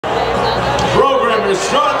They're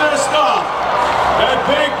strutting their stuff. And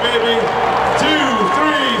pink, baby. 2,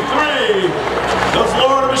 3, 3. The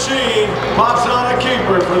Florida Machine pops on a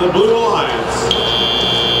keeper for the Blue Alliance.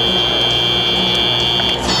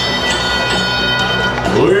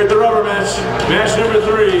 We're at the rubber match. Match number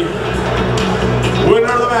 3.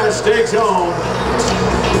 Winner of the match takes home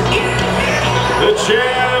the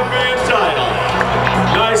champion title.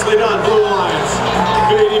 Nicely done, Blue Alliance.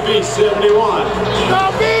 BDB 71.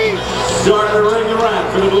 Starting to ring the rap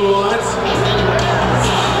for the Blue Alliance.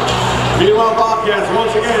 Meanwhile, Bobcats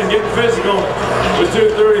once again getting physical with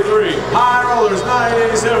 233. High rollers,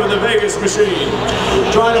 987, the Vegas Machine.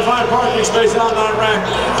 Trying to find parking space out on that rack.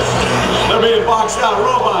 They're being boxed out.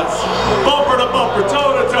 Robots, bumper to bumper,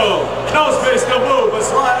 toe to toe. No space to move, but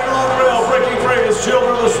sliding along the rail, breaking free is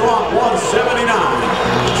Children of the Swamp, 179.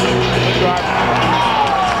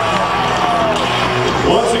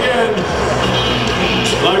 Once again,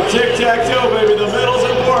 like tic-tac-toe, baby, the middle's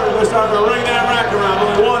important. They're starting to ring that rack around.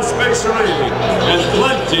 Only one space remaining, and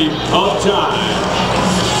plenty of time.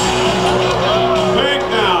 Pink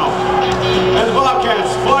now, and the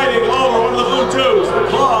Bobcats fighting over one of the blue twos. The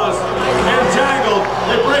claws entangled.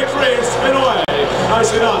 They break free and spin away.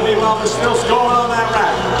 Nicely done. Meanwhile, they're still scoring on that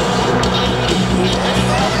rack.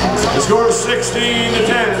 The score is 16-10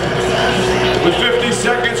 with 50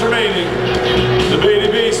 seconds remaining. The Beady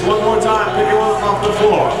Beast one more time picking one up off the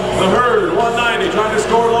floor. The Herd 190 trying to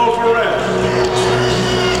score low for red.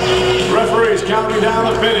 Referees counting down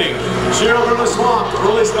the pinning. Children of the Swamp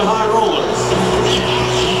release the high rollers.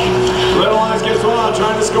 Red Alliance gets one on,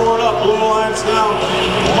 trying to score it up. Blue Alliance now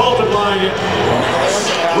multiplying it.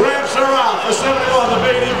 Ramps are out for 71, the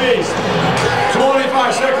Beady Beast.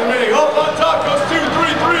 25 seconds remaining. Up on top goes 2, 3, 3.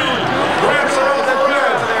 Ramps are out for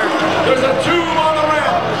red. There's a tube on the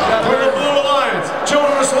ramp for the Blue Alliance.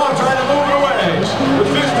 Children of the Swamp trying to move it away with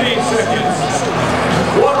 15 seconds.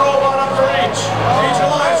 One robot up for each. Each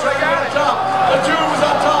alliance trying to get on top. The tube is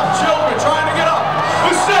on top. Children trying to get up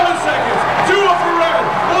with 7 seconds. 2 up for red,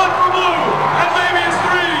 1 for blue, and maybe it's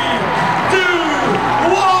 3, 2,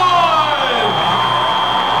 1.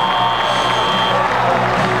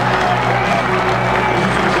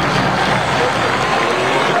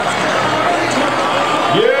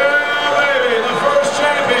 Yeah, baby, the first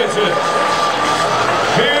championship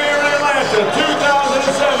here in Atlanta,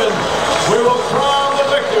 2007. We will crown the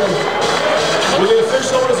victor with the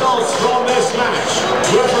official results from this match.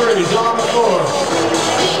 Referees on the floor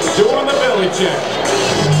doing the belly check.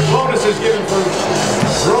 Bonuses given for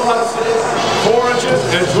robots 4 inches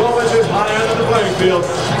and 12 inches high under the playing field,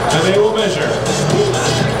 and they will measure.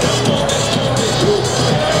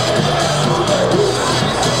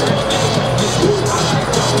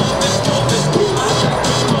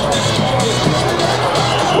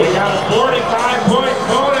 We got a 45-point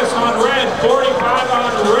bonus on red, 45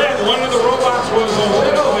 on red. One of the robots was a little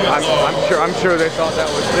bit low. I'm sure they thought that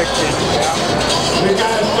was 60. We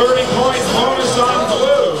got a 30-point bonus on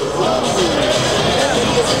blue.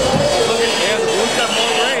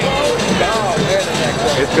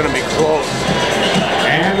 It's going to be close.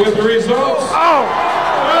 And with the results, Oh!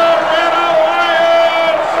 the Red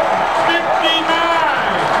Alliance 59,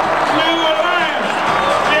 Blue Alliance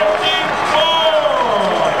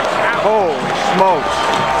 54. Holy smokes.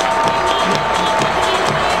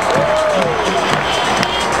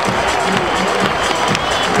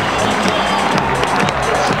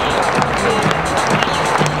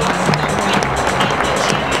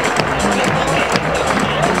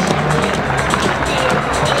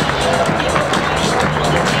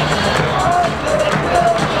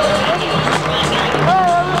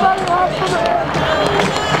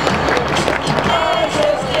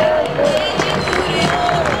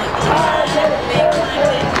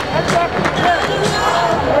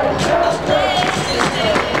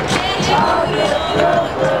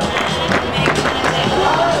 Yeah.